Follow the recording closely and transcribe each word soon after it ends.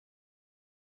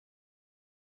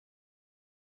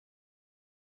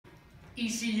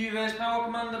ECU versus power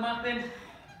commander mapping.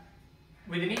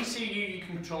 With an ECU you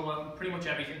can control pretty much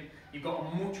everything. You've got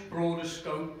a much broader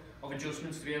scope of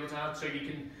adjustments to be able to add, so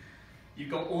you've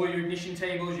got all your ignition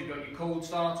tables, you've got your cold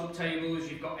startup tables,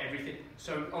 you've got everything.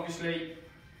 So obviously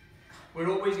we're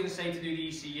always going to say to do the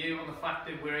ECU on the fact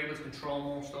that we're able to control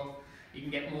more stuff. You can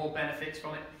get more benefits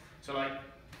from it. So like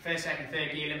first, second,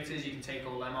 third gear limiters, you can take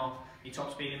all them off. Your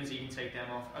top speed limiters, you can take them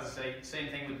off. As I say, same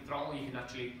thing with the throttle, you can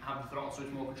actually have the throttle switch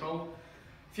more control.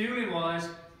 Fueling wise,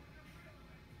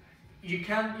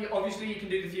 obviously you can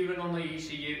do the fueling on the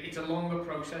ECU. It's a longer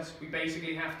process. We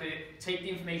basically have to take the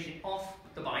information off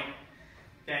the bike,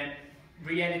 then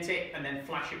re-edit it and then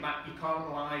flash it back. You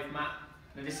can't live map.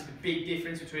 Now this is the big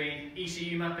difference between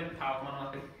ECU mapping and power command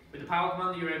mapping. With the power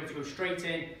commander you're able to go straight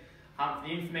in, have the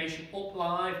information up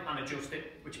live and adjust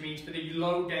it, which means for the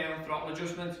low down throttle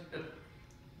adjustment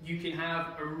you can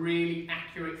have a really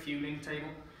accurate fueling table,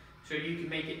 so you can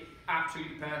make it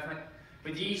absolutely perfect.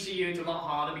 With the ECU it's a lot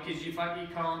harder because you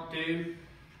can't do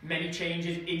many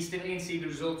changes instantly and see the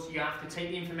results. You have to take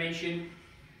the information,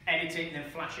 edit it and then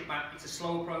flash it back. It's a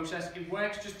slower process. It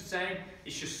works just the same,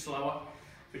 it's just slower,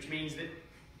 which means that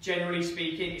generally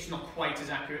speaking it's not quite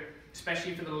as accurate,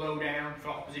 especially for the low down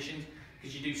throttle positions,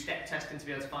 because you do step testing to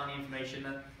be able to find the information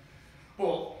there.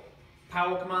 But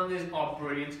power commanders are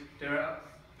brilliant. They're a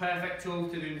perfect tool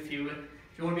to do the fueling.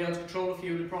 If you want to be able to control the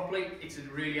fueling properly, it's a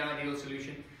really ideal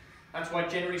solution. That's why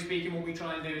generally speaking what we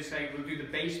try and do is say we'll do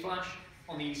the base flash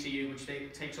on the ECU, which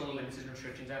takes all the limiters and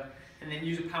restrictions out, and then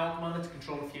use a power commander to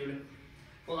control the fueling.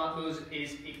 What that does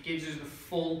is it gives us the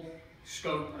full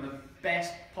scope and the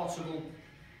best possible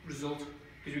result,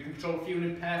 because we can control the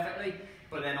fueling perfectly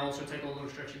but then also take all the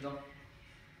restrictions off.